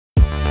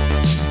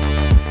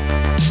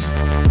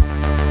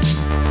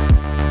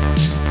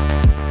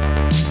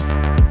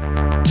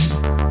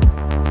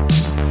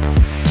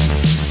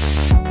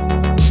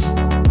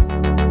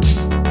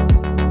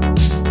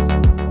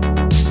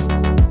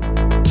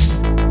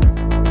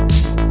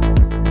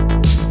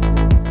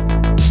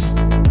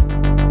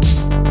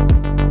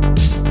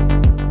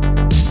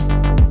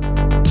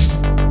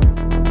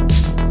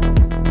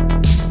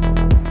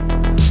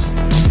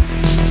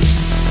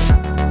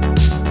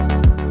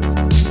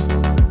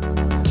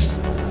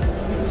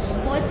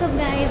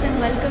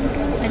welcome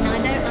to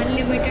another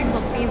Unlimited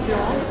Buffet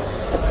vlog.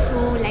 So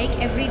like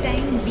every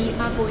time we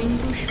are going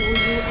to show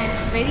you a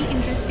very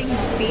interesting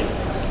buffet.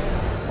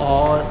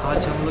 और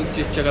आज हम लोग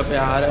जिस जगह पे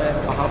आ रहे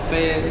हैं वहाँ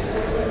पे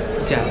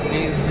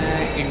जापानीज़ है,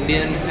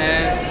 इंडियन है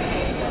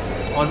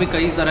और भी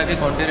कई तरह के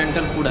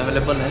कॉन्टिनेंटल फूड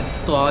अवेलेबल है।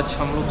 तो आज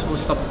हम लोग वो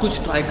सब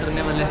कुछ ट्राई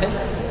करने वाले हैं,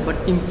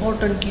 बट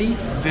इम्पोर्टेंटली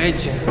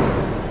वेज है।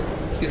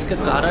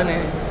 इसका कारण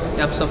है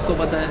कि आप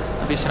सबको पता है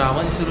अभी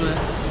श्रावण शुरू है,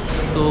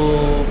 तो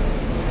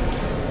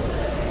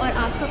और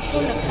आप सबको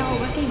लगता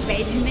होगा कि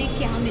वेज में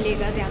क्या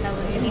मिलेगा ज़्यादा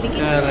वैरायटी,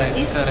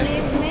 लेकिन इस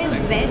प्लेस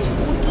में वेज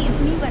फूड की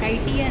इतनी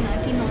वैरायटी है ना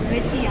कि नॉन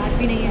वेज की याद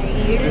भी नहीं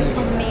आएगी। It is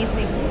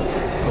amazing,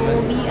 so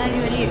we are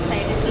really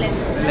excited.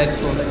 Let's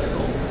go.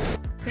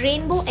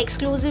 Rainbow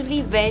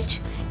Exclusively Veg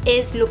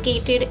is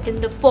located in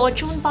the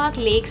Fortune Park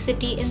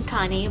Lakecity in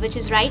Thane, which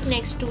is right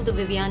next to the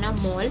Viviana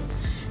Mall.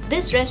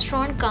 This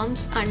restaurant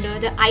comes under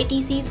the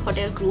ITC's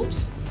hotel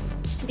groups.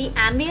 The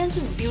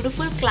ambience is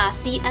beautiful,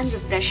 classy and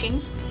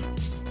refreshing.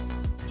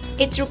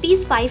 It's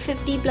rupees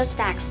 550 plus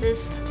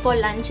taxes for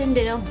lunch and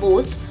dinner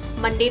both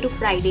Monday to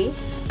Friday,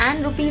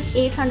 and rupees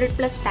 800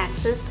 plus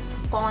taxes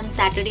on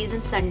Saturdays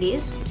and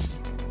Sundays.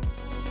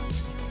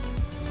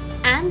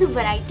 And the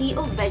variety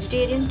of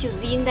vegetarian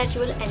cuisine that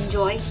you will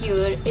enjoy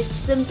here is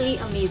simply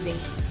amazing.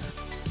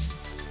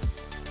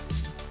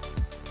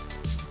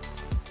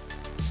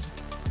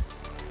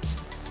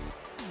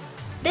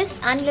 This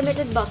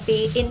unlimited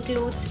buffet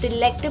includes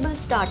delectable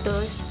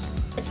starters,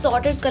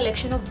 assorted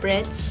collection of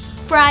breads,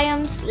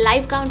 fryams,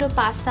 live counter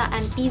pasta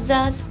and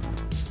pizzas,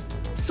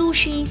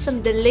 sushi,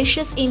 some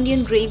delicious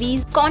Indian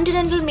gravies,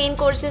 continental main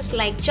courses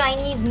like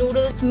Chinese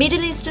noodles,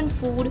 Middle Eastern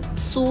food,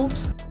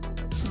 soups,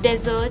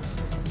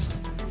 desserts,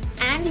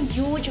 and a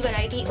huge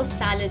variety of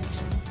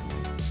salads.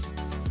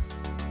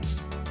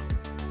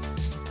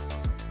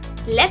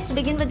 Let's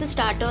begin with the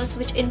starters,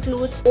 which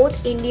includes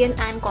both Indian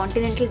and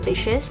continental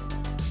dishes.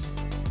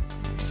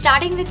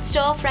 Starting with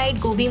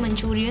stir-fried gobi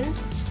Manchurian,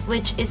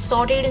 which is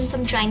sauteed in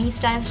some Chinese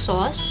style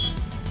sauce.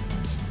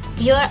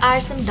 Here are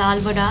some dal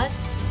vadas.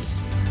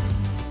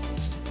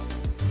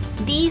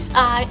 These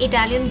are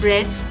Italian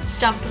breads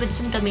stuffed with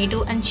some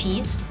tomato and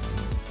cheese.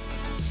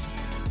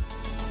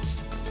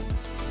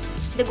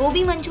 The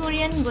gobi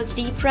Manchurian was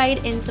deep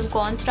fried in some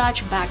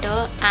cornstarch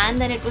batter and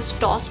then it was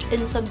tossed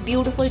in some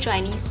beautiful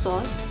Chinese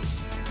sauce.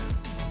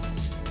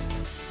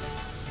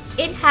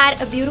 It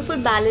had a beautiful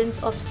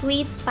balance of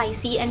sweet,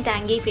 spicy and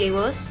tangy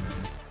flavors.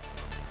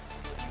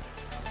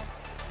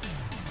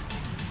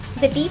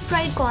 The deep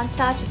fried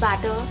cornstarch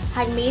batter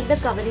had made the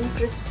covering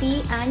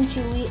crispy and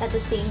chewy at the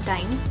same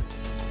time.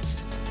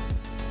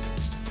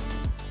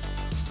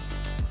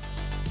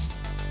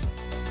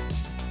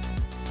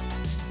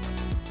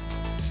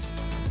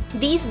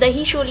 These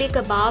dahi shole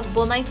kebab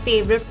were my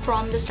favorite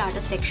from the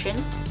starter section.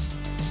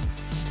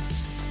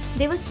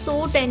 They were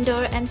so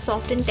tender and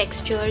soft in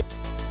texture.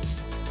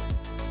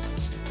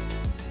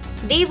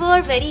 They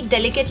were very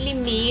delicately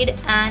made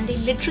and they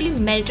literally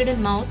melted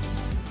in mouth.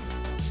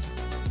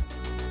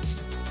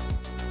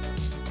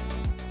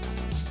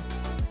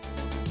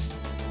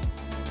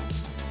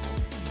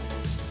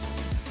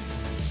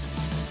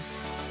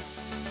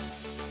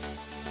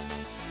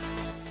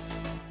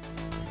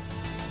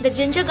 The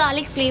ginger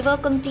garlic flavor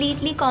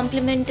completely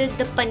complemented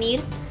the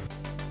paneer.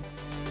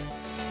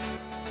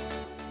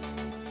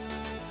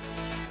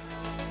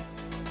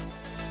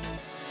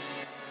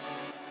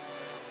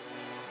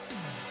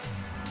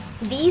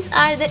 These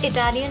are the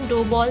Italian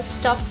dough balls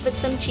stuffed with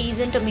some cheese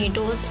and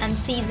tomatoes and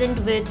seasoned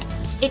with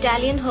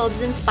Italian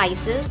herbs and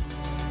spices.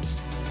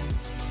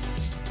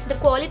 The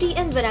quality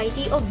and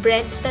variety of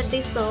breads that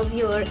they serve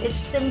here is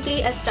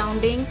simply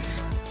astounding.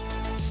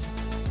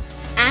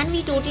 And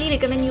we totally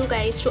recommend you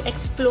guys to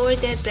explore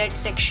their bread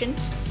section.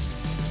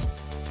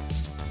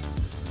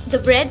 The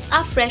breads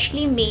are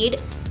freshly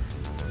made.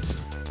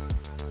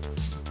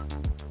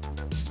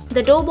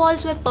 The dough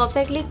balls were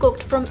perfectly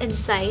cooked from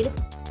inside.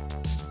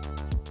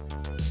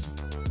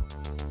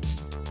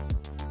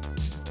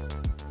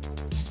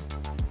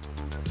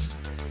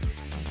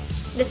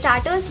 The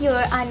starters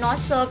here are not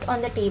served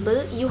on the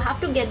table. You have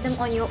to get them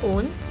on your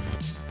own.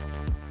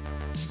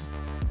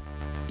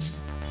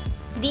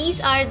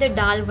 These are the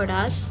dal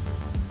vadas.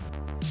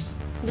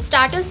 The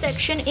starter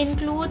section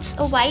includes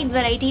a wide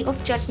variety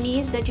of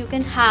chutneys that you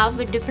can have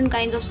with different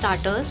kinds of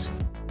starters.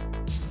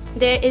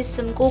 There is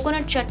some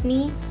coconut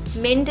chutney,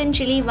 mint and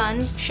chili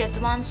one,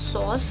 Szechuan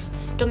sauce,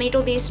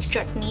 tomato based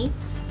chutney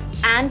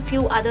and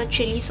few other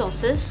chili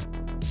sauces.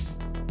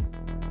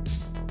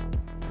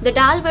 The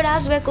dal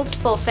vadas were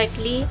cooked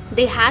perfectly.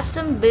 They had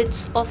some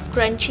bits of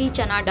crunchy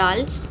chana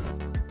dal.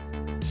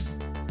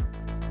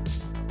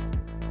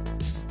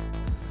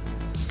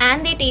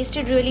 And they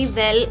tasted really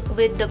well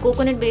with the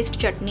coconut based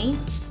chutney.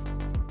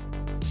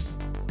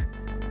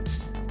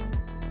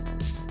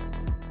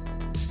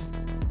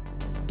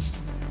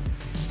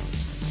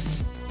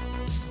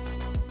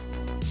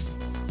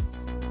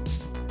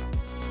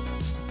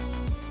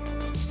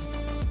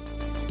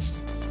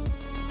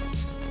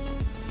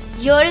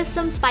 Here is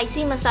some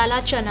spicy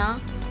masala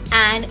chana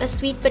and a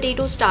sweet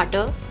potato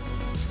starter.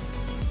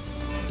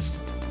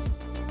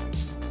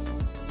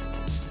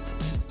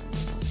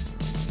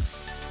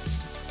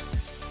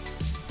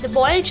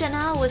 boiled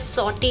chana was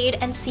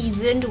sauteed and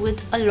seasoned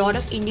with a lot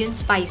of Indian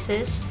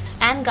spices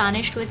and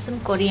garnished with some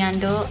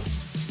coriander.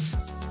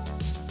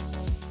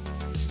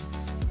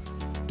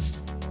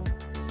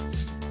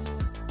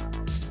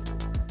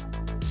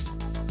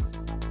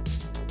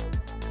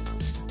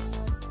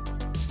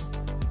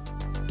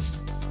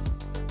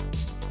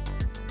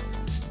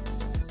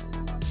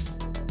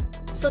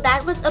 So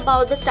that was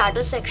about the starter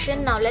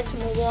section. Now let's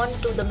move on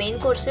to the main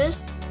courses.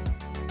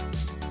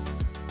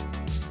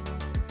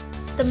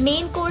 The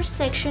main course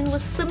section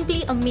was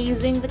simply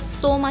amazing with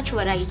so much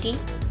variety.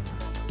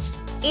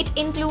 It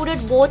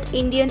included both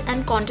Indian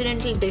and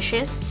continental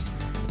dishes.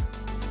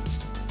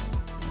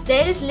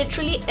 There is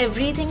literally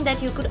everything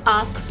that you could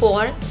ask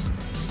for.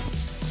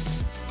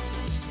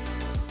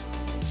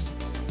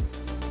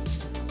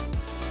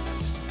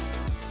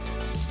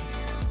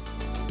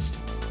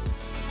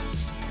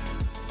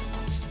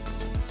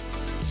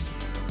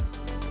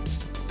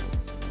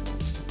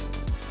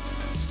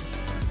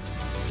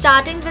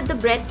 Starting with the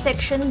bread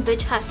section,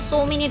 which has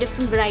so many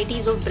different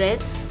varieties of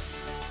breads.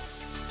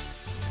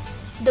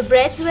 The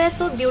breads were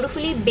so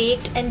beautifully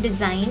baked and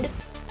designed.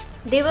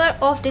 They were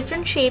of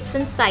different shapes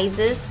and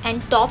sizes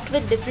and topped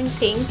with different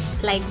things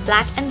like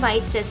black and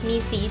white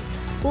sesame seeds,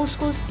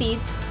 couscous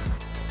seeds,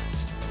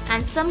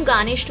 and some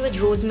garnished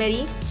with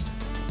rosemary.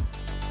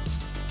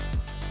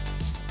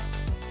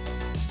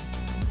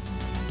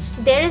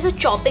 There is a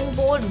chopping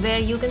board where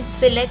you can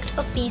select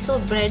a piece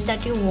of bread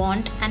that you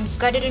want and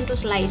cut it into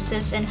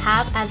slices and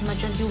have as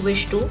much as you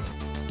wish to.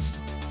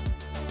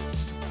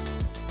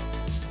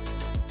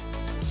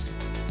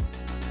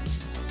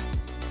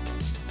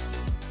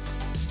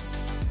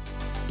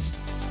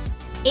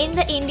 In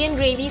the Indian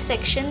gravy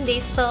section, they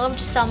served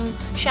some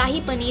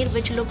Shahi Paneer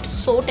which looked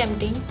so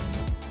tempting.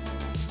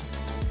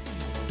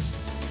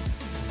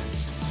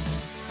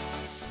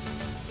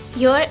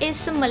 Here is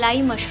some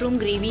Malai mushroom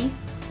gravy.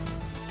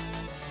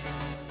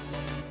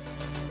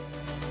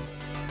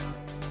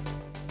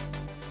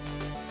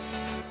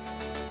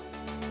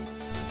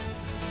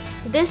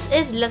 This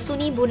is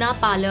Lasuni Bhuna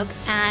Palak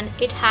and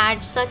it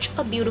had such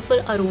a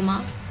beautiful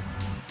aroma.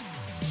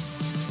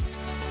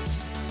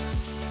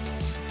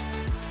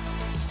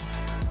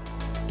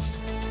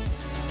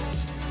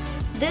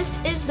 This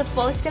is the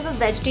first ever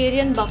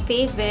vegetarian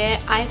buffet where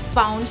I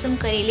found some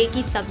karele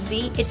ki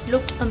sabzi. It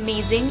looked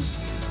amazing.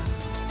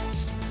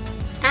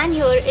 And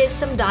here is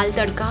some dal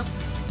tadka.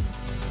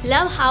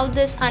 Love how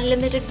this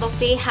unlimited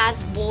buffet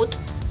has both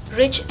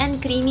rich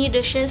and creamy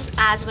dishes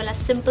as well as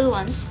simple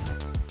ones.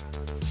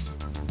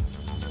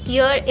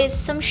 Here is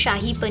some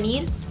Shahi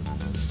Paneer.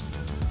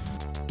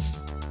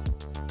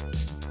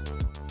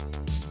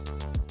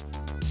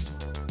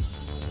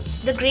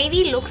 The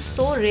gravy looks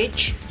so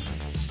rich.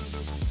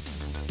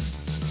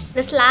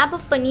 The slab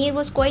of paneer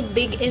was quite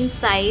big in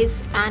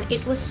size and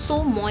it was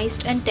so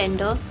moist and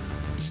tender.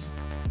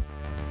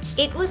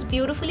 It was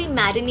beautifully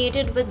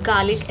marinated with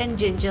garlic and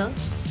ginger.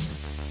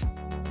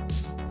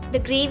 The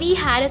gravy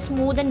had a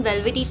smooth and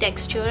velvety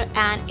texture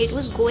and it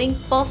was going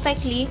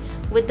perfectly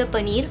with the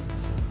paneer.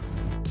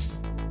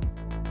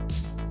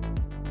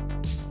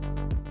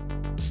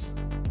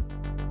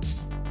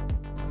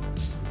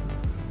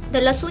 The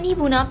Lasuni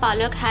Bhuna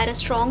Palak had a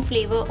strong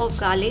flavor of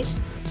garlic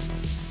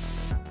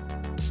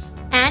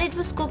and it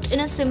was cooked in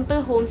a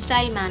simple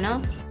home-style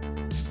manner.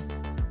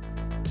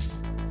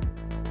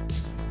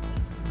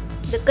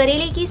 The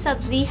karele ki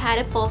sabzi had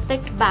a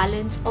perfect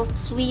balance of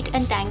sweet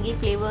and tangy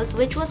flavors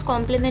which was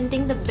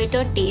complementing the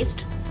bitter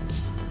taste.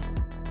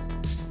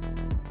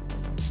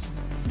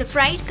 The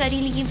fried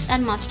curry leaves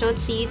and mustard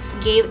seeds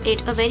gave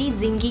it a very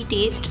zingy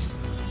taste.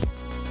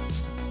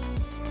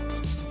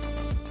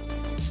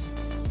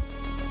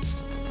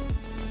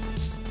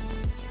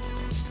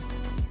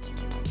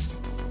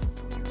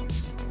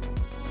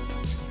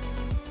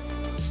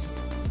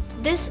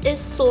 This is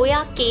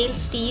soya kale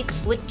steak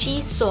with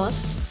cheese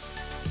sauce.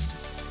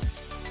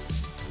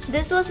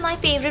 This was my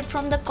favorite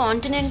from the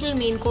continental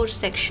main course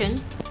section.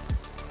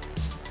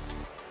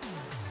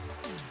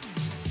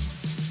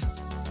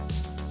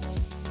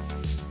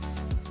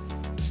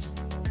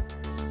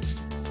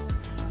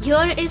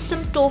 Here is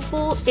some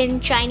tofu in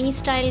Chinese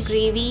style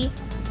gravy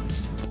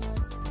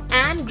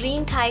and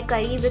green Thai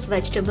curry with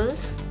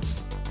vegetables.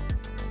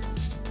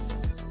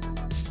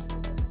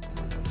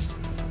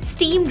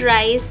 Steamed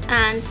rice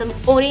and some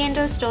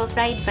oriental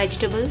stir-fried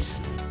vegetables,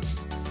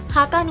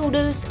 Hakka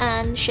noodles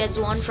and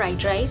Szechuan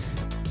fried rice.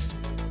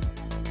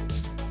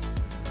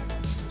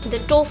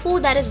 The tofu,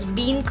 that is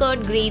bean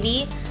curd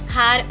gravy,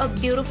 had a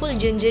beautiful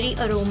gingery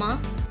aroma.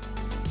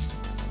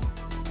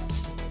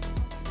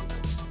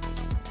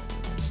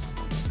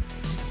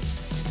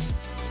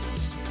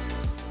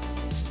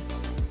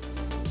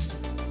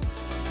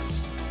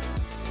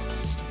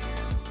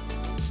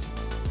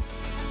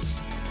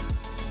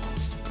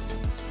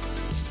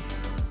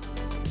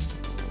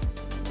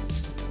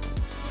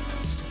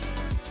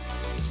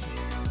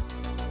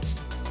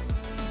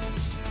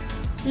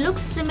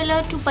 Looks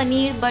similar to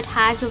paneer but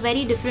has a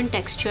very different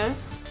texture.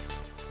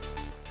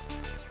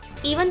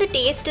 Even the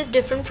taste is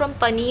different from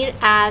paneer,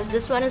 as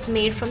this one is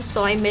made from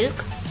soy milk.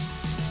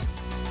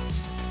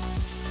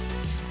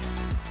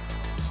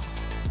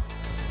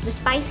 The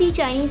spicy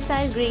Chinese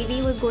style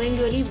gravy was going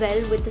really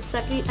well with the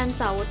subtle and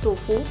sour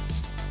tofu.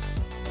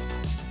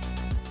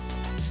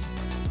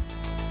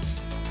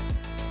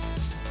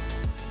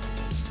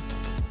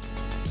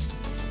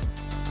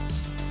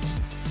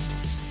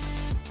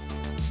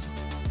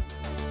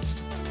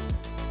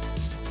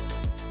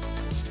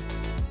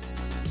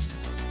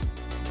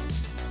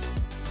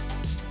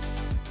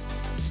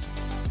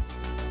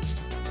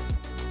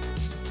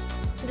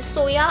 The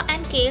soya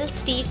and kale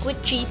steak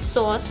with cheese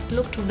sauce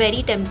looked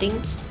very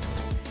tempting.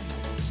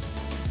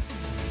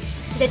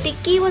 The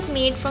tikki was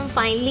made from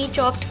finely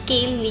chopped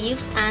kale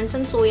leaves and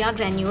some soya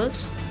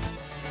granules.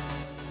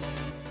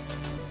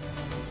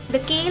 The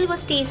kale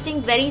was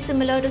tasting very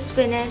similar to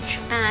spinach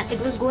and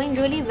it was going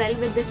really well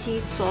with the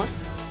cheese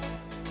sauce.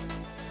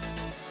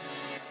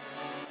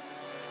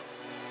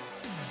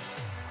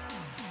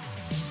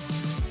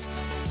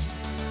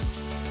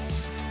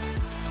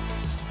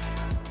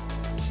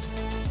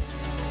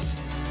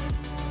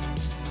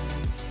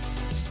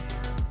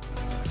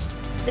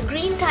 The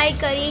green Thai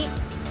curry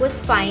was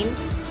fine.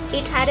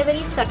 It had a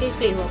very subtle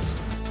flavor.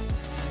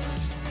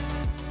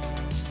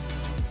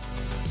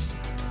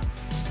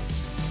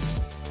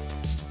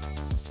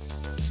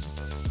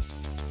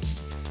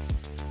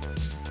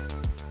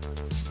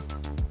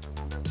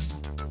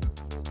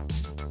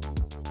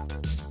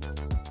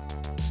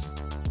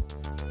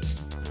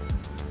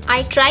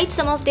 I tried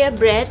some of their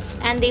breads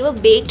and they were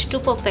baked to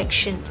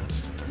perfection.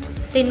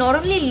 They not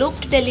only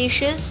looked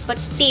delicious but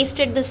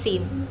tasted the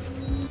same.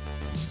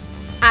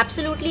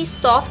 Absolutely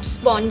soft,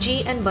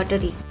 spongy and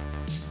buttery.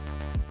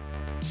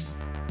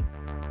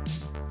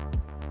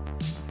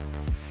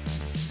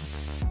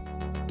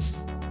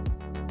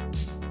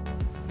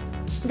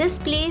 This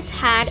place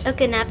had a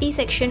canapé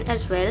section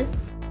as well.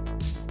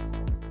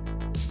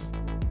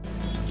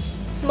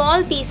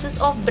 Small pieces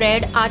of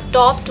bread are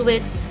topped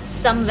with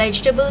some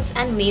vegetables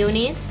and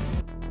mayonnaise.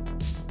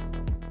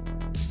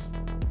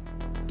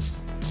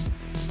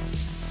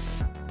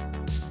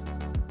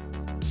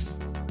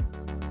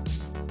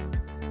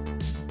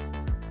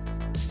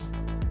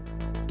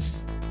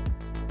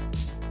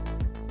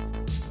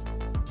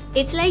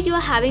 It's like you are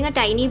having a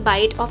tiny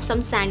bite of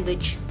some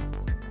sandwich.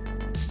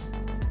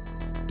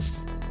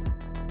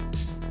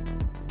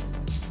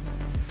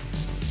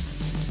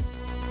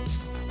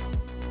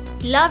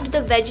 Loved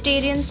the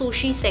vegetarian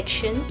sushi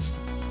section.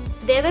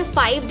 There were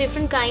 5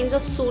 different kinds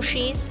of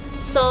sushis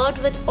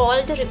served with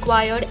all the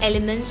required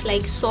elements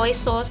like soy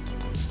sauce,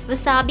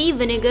 wasabi,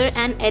 vinegar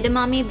and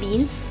edamame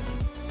beans.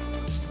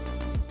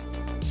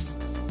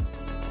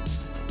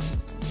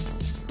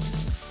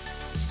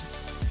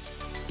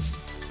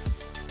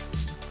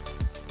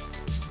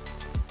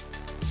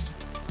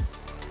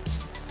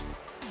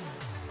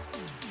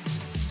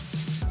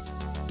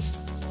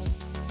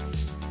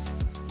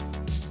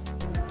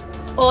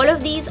 All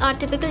of these are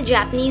typical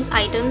Japanese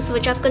items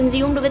which are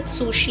consumed with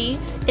sushi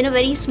in a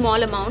very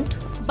small amount,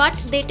 but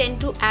they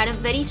tend to add a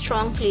very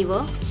strong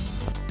flavor.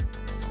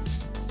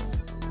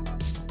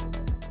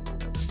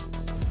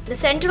 The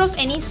center of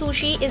any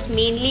sushi is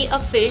mainly a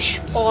fish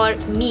or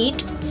meat.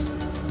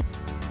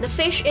 The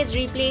fish is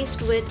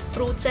replaced with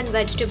fruits and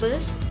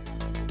vegetables.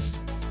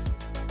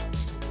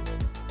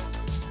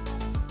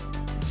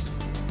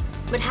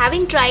 But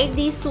having tried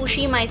these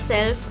sushi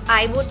myself,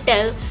 I would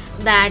tell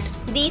that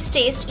these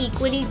taste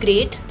equally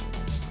great.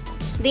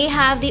 They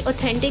have the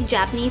authentic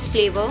Japanese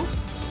flavor.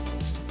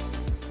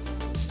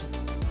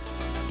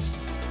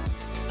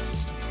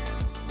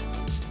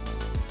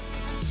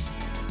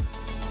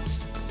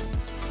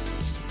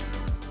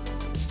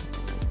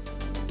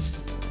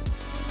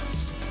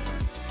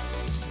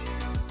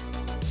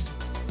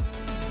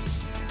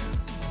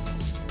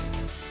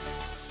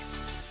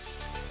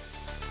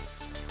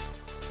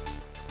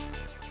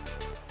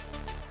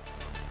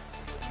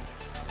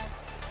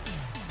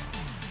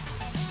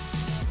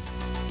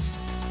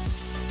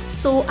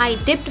 So I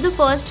dipped the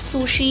first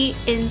sushi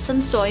in some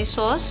soy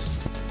sauce.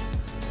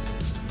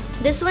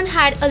 This one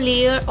had a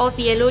layer of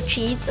yellow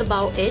cheese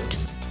above it.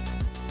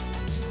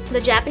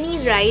 The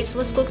Japanese rice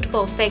was cooked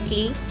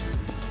perfectly.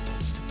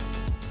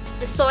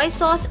 The soy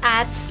sauce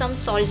adds some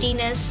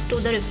saltiness to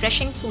the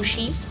refreshing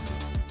sushi.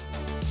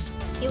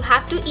 You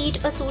have to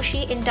eat a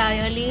sushi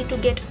entirely to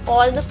get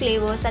all the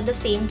flavors at the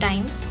same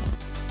time.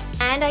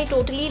 And I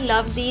totally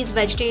loved these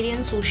vegetarian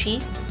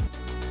sushi.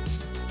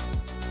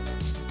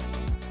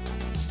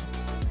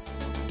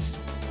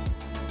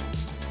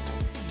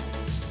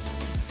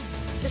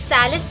 The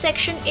salad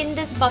section in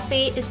this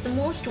buffet is the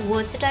most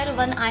versatile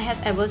one I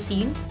have ever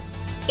seen.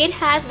 It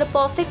has the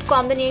perfect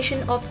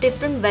combination of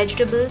different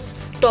vegetables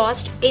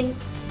tossed in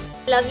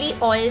lovely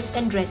oils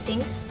and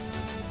dressings.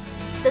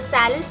 The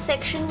salad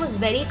section was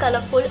very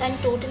colorful and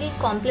totally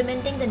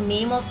complementing the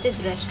name of this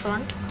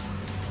restaurant.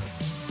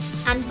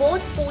 And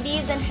both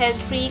foodies and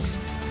health freaks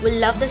will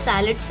love the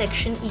salad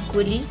section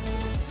equally.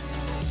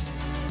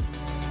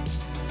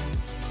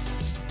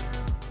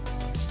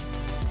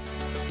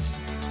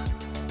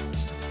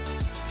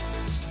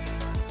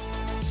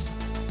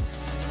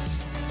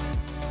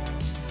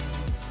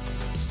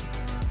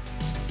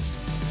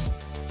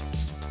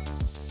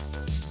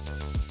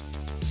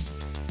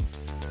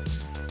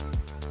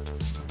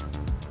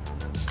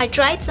 I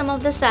tried some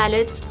of the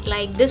salads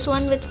like this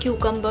one with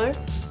cucumber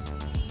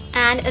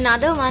and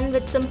another one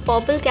with some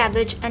purple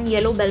cabbage and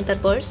yellow bell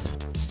peppers.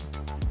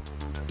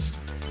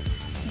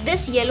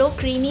 This yellow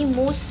creamy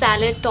mousse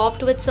salad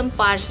topped with some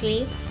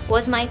parsley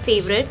was my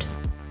favorite.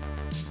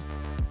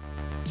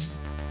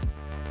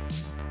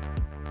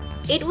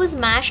 It was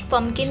mashed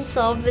pumpkin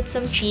served with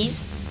some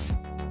cheese.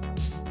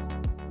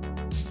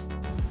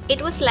 It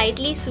was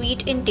slightly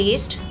sweet in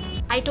taste.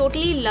 I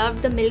totally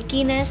loved the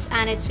milkiness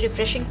and its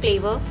refreshing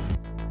flavor.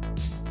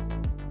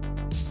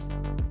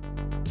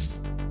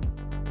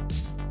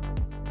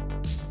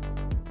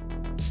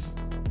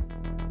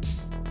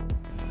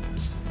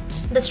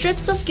 The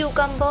strips of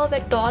cucumber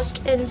were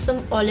tossed in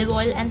some olive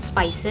oil and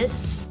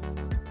spices.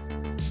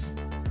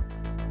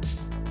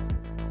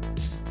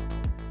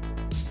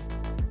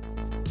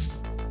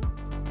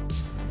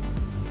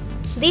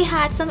 They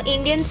had some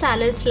Indian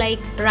salads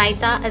like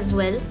raita as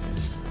well.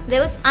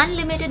 There was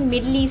unlimited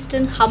Middle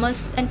Eastern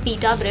hummus and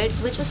pita bread,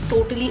 which was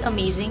totally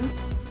amazing.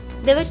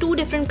 There were two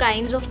different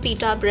kinds of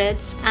pita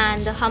breads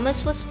and the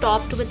hummus was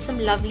topped with some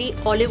lovely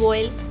olive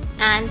oil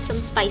and some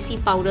spicy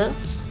powder.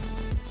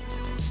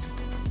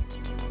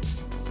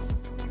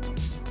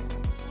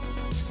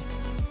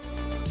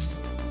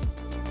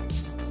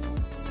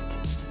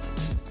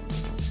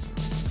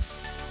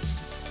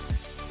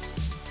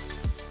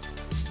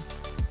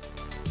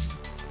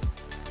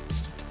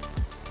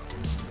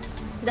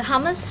 The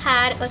hummus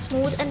had a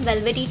smooth and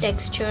velvety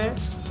texture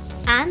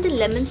and the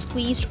lemon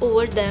squeezed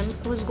over them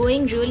was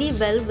going really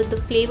well with the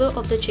flavor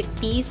of the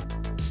chickpeas.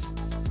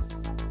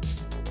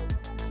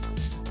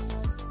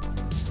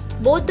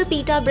 Both the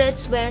pita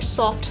breads were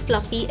soft,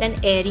 fluffy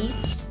and airy.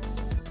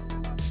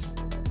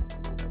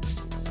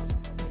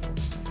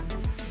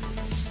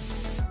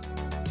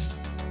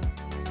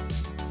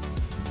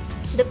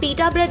 The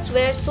pita breads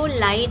were so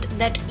light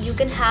that you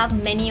can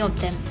have many of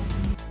them.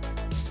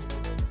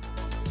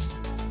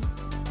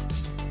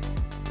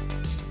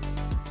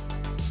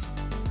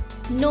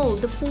 No,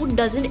 the food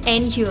doesn't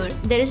end here.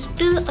 There is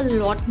still a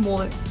lot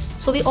more.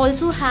 So we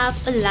also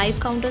have a live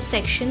counter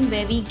section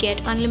where we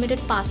get unlimited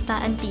pasta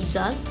and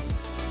pizzas.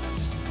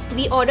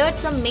 We ordered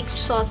some mixed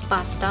sauce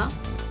pasta.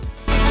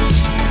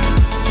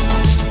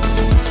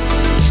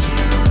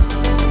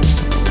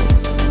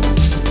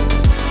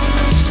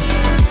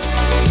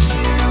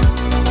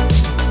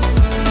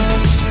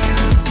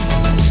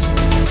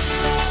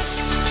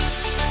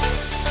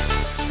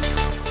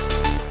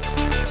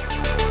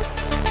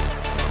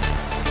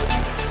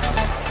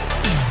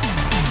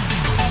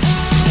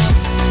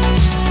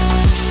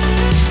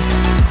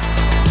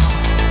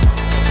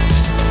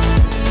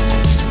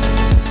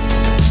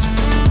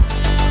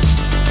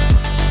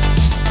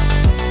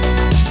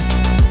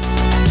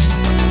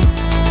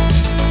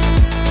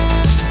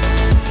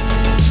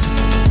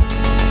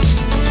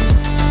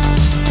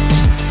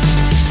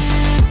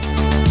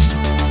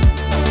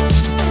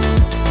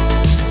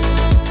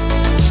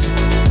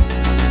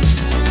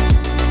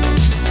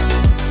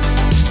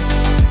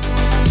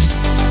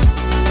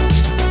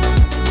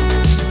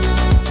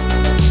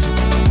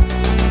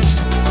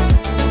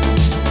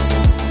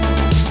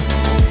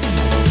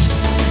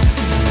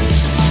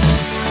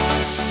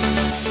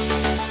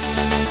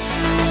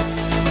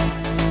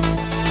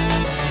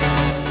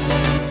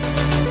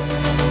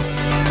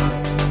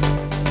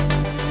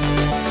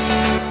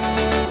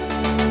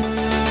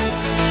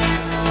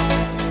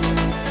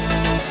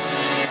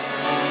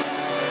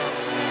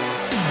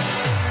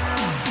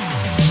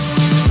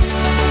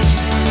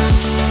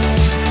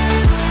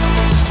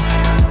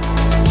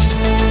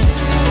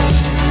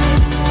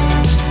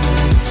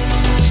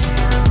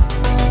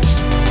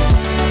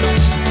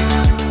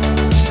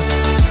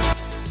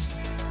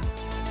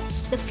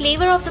 The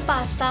flavor of the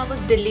pasta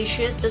was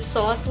delicious, the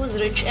sauce was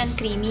rich and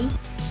creamy.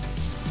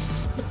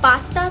 The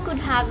pasta could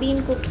have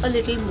been cooked a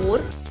little more.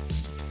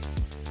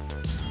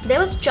 There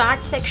was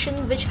chaat section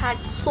which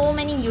had so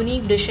many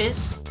unique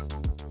dishes.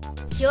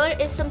 Here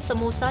is some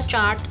samosa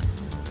chaat,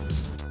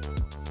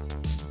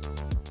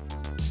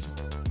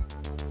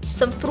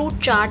 some fruit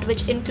chaat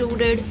which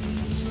included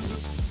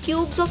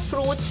cubes of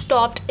fruits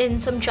topped in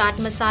some chaat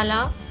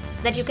masala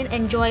that you can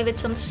enjoy with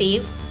some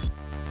save.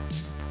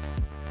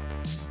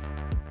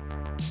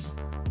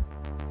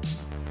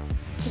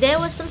 There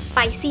was some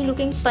spicy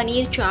looking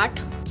paneer chaat.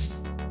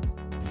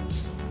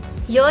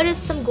 Here is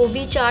some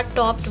gobi chaat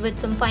topped with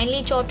some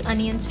finely chopped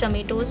onions,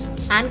 tomatoes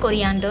and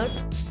coriander.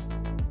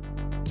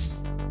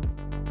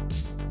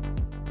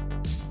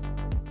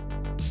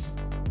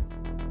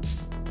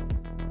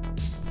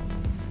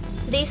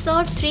 They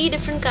served 3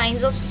 different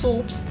kinds of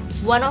soups,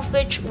 one of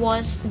which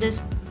was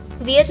this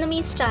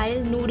Vietnamese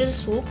style noodle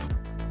soup.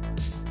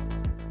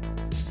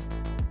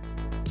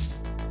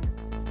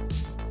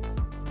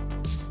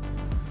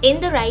 In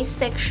the rice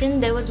section,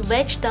 there was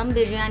veg dum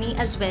biryani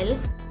as well.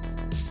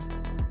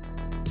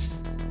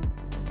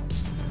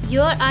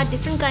 Here are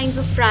different kinds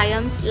of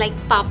fryams like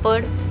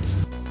papad.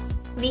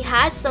 We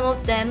had some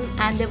of them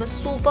and they were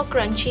super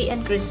crunchy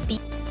and crispy.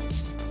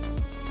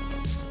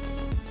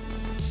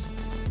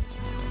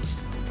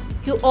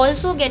 You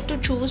also get to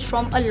choose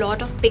from a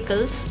lot of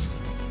pickles.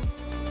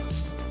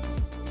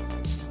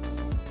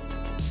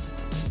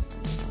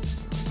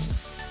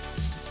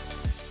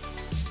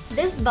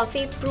 This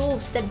buffet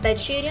proves that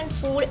vegetarian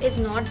food is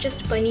not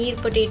just paneer,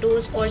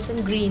 potatoes or some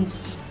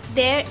greens.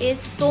 There is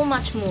so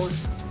much more.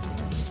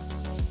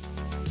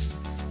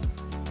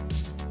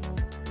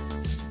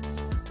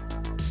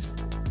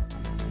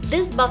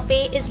 This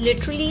buffet is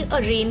literally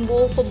a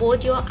rainbow for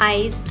both your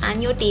eyes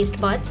and your taste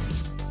buds.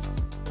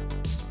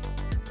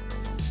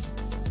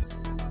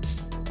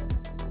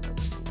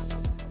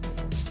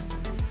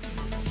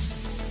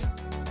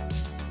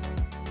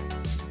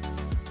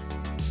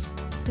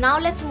 Now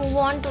let's move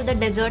on to the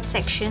dessert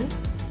section.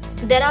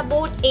 There are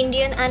both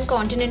Indian and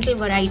continental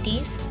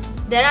varieties.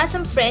 There are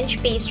some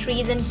French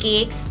pastries and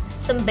cakes,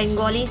 some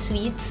Bengali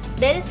sweets.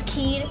 There is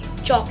kheer,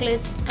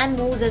 chocolates and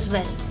mousse as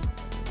well.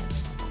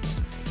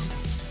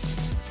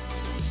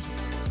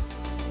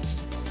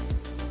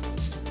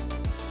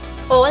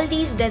 All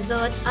these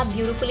desserts are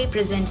beautifully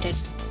presented.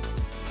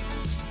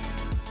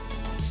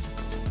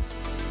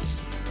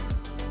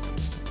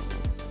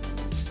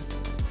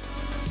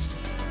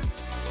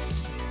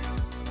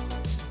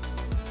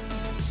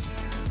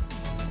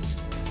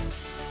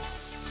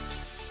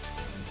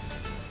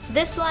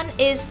 This one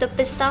is the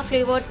pista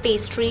flavored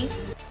pastry,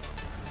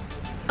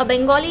 a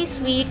Bengali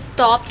sweet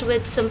topped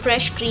with some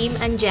fresh cream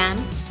and jam,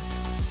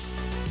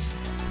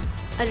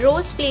 a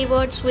rose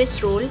flavored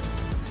Swiss roll,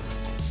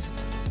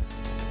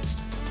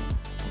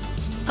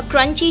 a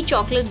crunchy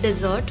chocolate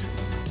dessert,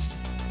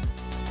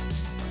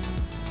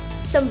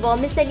 some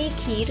vermicelli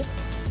kheer,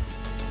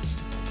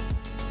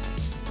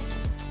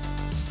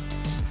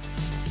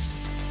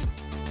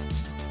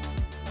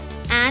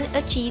 and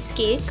a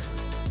cheesecake.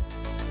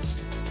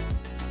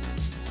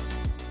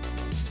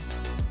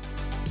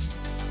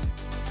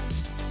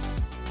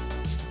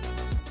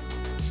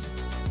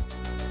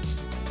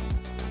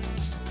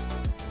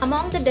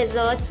 Among the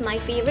desserts, my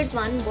favorite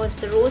one was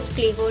the rose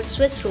flavored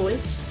Swiss roll.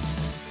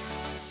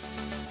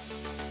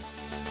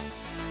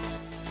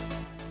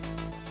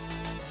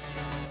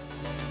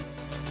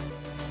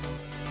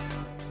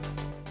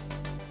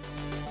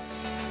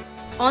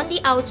 On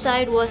the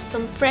outside was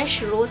some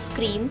fresh rose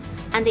cream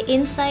and the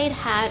inside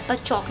had a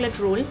chocolate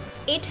roll.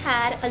 It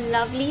had a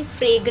lovely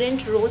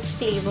fragrant rose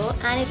flavor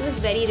and it was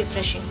very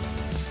refreshing.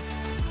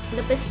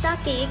 The pista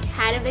cake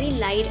had a very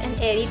light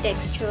and airy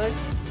texture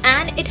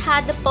and it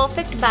had the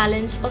perfect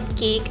balance of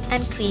cake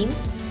and cream.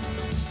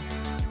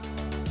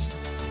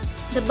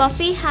 The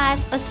buffet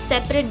has a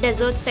separate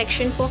dessert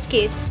section for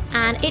kids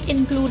and it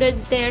included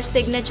their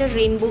signature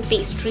rainbow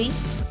pastry.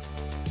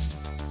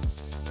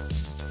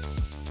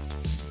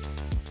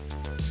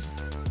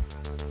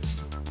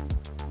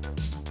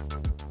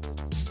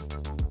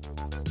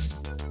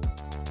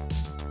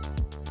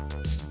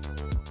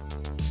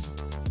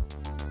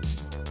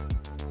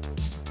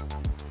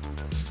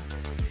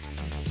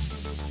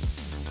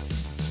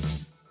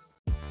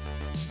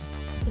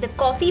 The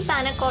coffee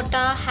panna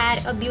cotta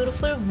had a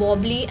beautiful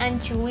wobbly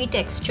and chewy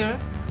texture.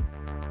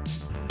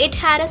 It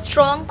had a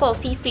strong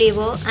coffee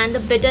flavor and the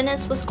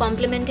bitterness was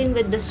complementing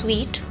with the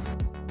sweet.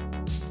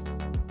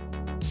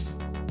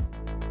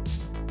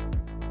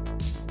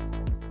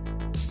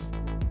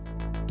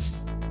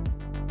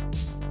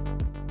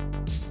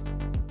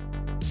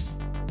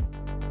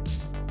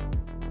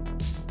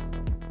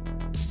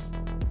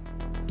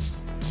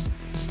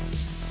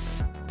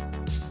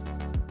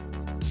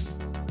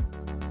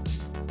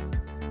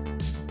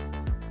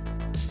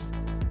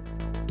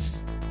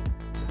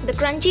 The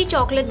crunchy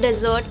chocolate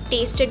dessert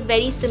tasted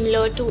very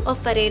similar to a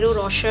Ferrero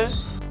Rocher.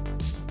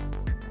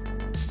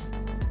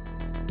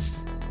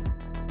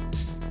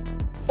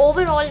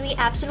 Overall, we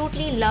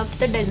absolutely loved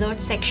the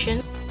dessert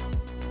section.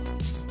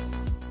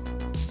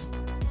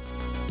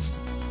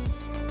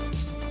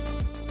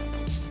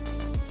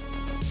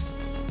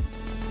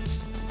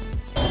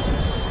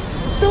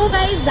 So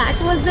guys, that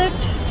was it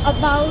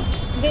about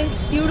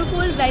this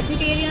beautiful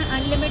vegetarian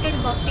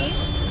unlimited buffet.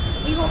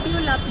 We hope you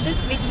loved this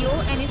video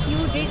and if you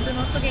did, do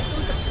not forget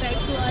to subscribe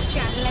to our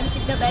channel and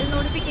hit the bell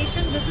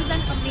notification. This is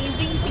an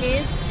amazing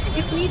place.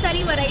 इतनी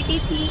सारी variety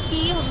थी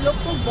कि हम लोग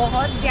को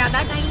बहुत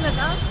ज़्यादा time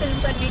लगा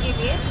film करने के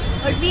लिए,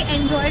 but we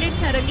enjoyed it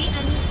thoroughly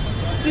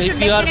and if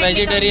you are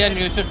vegetarian,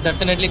 you should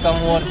definitely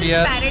come over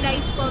here. This is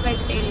paradise for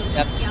vegetarians.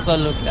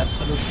 Absolutely,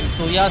 absolutely.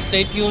 So yeah,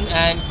 stay tuned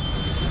and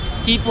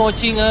keep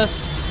watching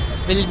us.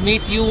 We'll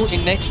meet you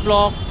in next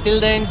vlog. Till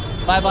then,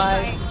 bye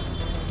bye.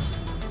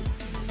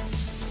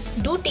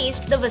 Do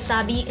taste the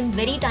wasabi in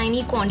very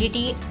tiny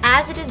quantity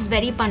as it is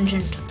very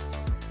pungent.